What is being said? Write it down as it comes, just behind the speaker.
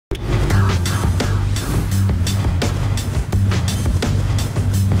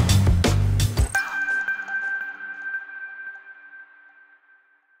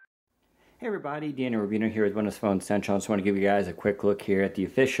Hey everybody, Daniel Rubino here with Windows Phone Central. I just want to give you guys a quick look here at the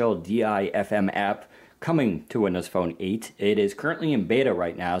official DIFM app coming to Windows Phone 8. It is currently in beta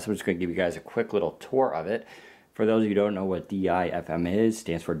right now, so I'm just going to give you guys a quick little tour of it. For those of you who don't know what DIFM is, it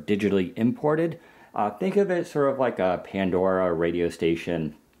stands for Digitally Imported. Think of it sort of like a Pandora radio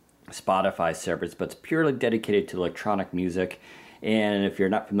station, Spotify service, but it's purely dedicated to electronic music. And if you're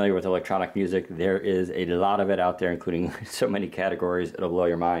not familiar with electronic music, there is a lot of it out there, including so many categories, it'll blow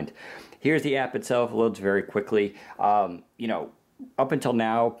your mind. Here's the app itself. It loads very quickly. Up until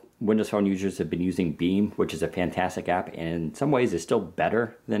now, Windows Phone users have been using Beam, which is a fantastic app, and in some ways is still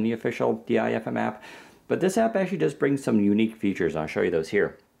better than the official DIFM app. But this app actually does bring some unique features, and I'll show you those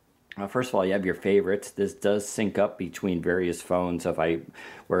here. First of all, you have your favorites. This does sync up between various phones. So if I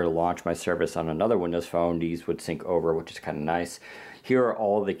were to launch my service on another Windows phone, these would sync over, which is kind of nice. Here are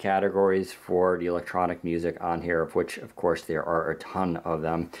all the categories for the electronic music on here, of which, of course, there are a ton of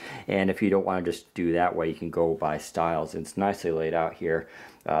them. And if you don't want to just do that way, you can go by styles. It's nicely laid out here.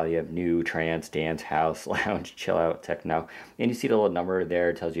 You have new, trance, dance, house, lounge, chill out, techno. And you see the little number there.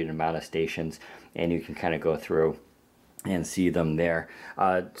 It tells you the amount of stations, and you can kind of go through and see them there.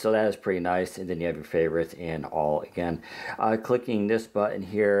 So that is pretty nice. And then you have your favorites and all again. Clicking this button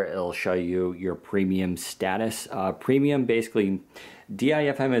here, it'll show you your premium status. Premium, basically,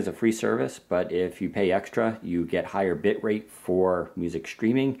 DIFM is a free service, but if you pay extra, you get higher bitrate for music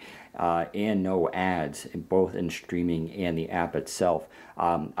streaming and no ads, both in streaming and the app itself.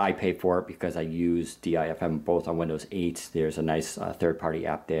 I pay for it because I use DIFM both on Windows 8. There's a nice third-party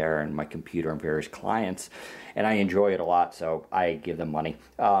app there and my computer and various clients, and I enjoy it a lot, so I give them money.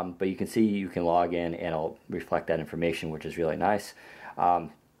 But you can see you can log in and it'll reflect that information, which is really nice.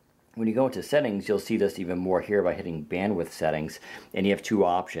 When you go into settings, you'll see this even more here by hitting bandwidth settings, and you have two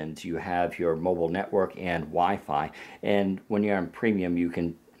options. You have your mobile network and Wi-Fi, and when you're on premium, you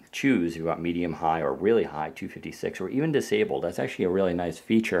can choose if you want medium, high, or really high, 256, or even disabled. That's actually a really nice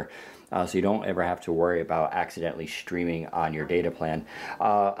feature, so you don't ever have to worry about accidentally streaming on your data plan.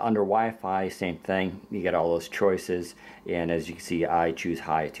 Under Wi-Fi, same thing. You get all those choices, and as you can see, I choose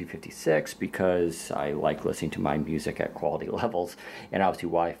high at 256 because I like listening to my music at quality levels, and obviously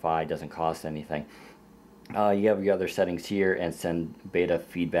Wi-Fi doesn't cost anything. You have your other settings here and send beta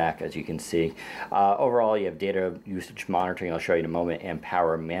feedback, as you can see. Overall, you have data usage monitoring, I'll show you in a moment, and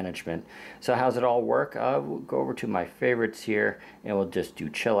power management. So how's it all work? We'll go over to my favorites here, and we'll just do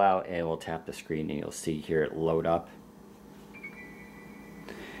chill out, and we'll tap the screen, and you'll see here it load up.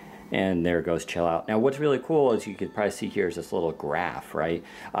 And there it goes, chill out. Now what's really cool is you can probably see here is this little graph, right?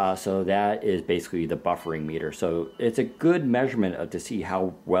 So that is basically the buffering meter. So it's a good measurement to see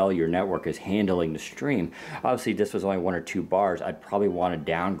how well your network is handling the stream. Obviously this was only 1 or 2 bars. I'd probably want to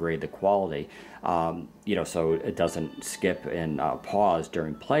downgrade the quality, so it doesn't skip and pause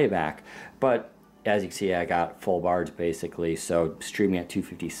during playback. But as you can see, I got full bars basically, so streaming at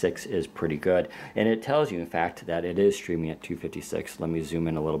 256 is pretty good. And it tells you, in fact, that it is streaming at 256. Let me zoom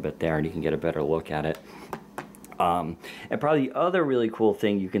in a little bit there and you can get a better look at it. And probably the other really cool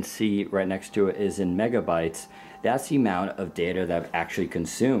thing you can see right next to it is in megabytes. That's the amount of data that I've actually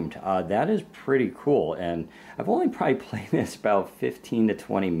consumed. That is pretty cool, and I've only probably played this about 15 to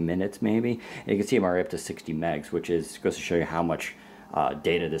 20 minutes maybe. And you can see I'm already up to 60 megs, which goes to show you how much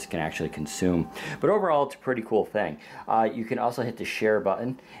data this can actually consume. But overall, it's a pretty cool thing. You can also hit the share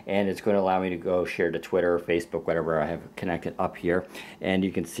button, and it's going to allow me to go share to Twitter, Facebook, whatever I have connected up here. And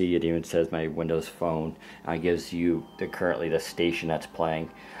you can see it even says my Windows Phone gives you currently the station that's playing.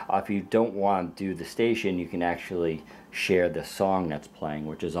 If you don't want to do the station, you can actually share the song that's playing,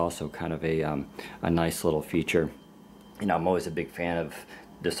 which is also kind of a nice little feature. I'm always a big fan of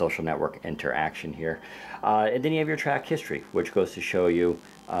the social network interaction here. And then you have your track history, which goes to show you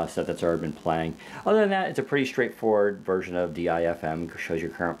stuff that's already been playing. Other than that, it's a pretty straightforward version of DIFM. It shows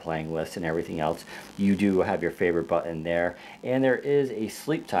your current playing list and everything else. You do have your favorite button there, and there is a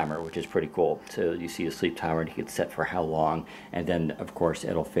sleep timer, which is pretty cool. So you see the sleep timer, and you can set for how long, and then of course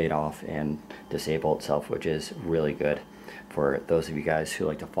it'll fade off and disable itself, which is really good for those of you guys who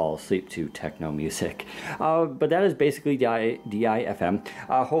like to fall asleep to techno music. But that is basically DIFM.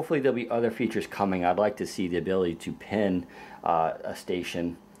 Hopefully there'll be other features coming. I'd like to see the ability to pin a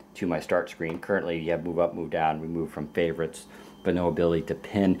station to my start screen. Currently you have move up, move down, remove from favorites, but no ability to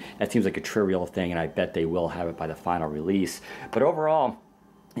pin. That seems like a trivial thing, and I bet they will have it by the final release. But overall,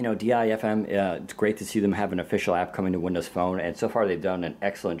 DIFM, it's great to see them have an official app coming to Windows Phone, and so far they've done an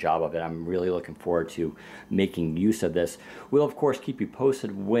excellent job of it. I'm really looking forward to making use of this. We'll of course keep you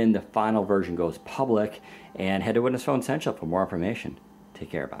posted when the final version goes public, and head to Windows Phone Central for more information.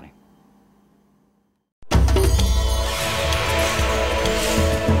 Take care, everybody.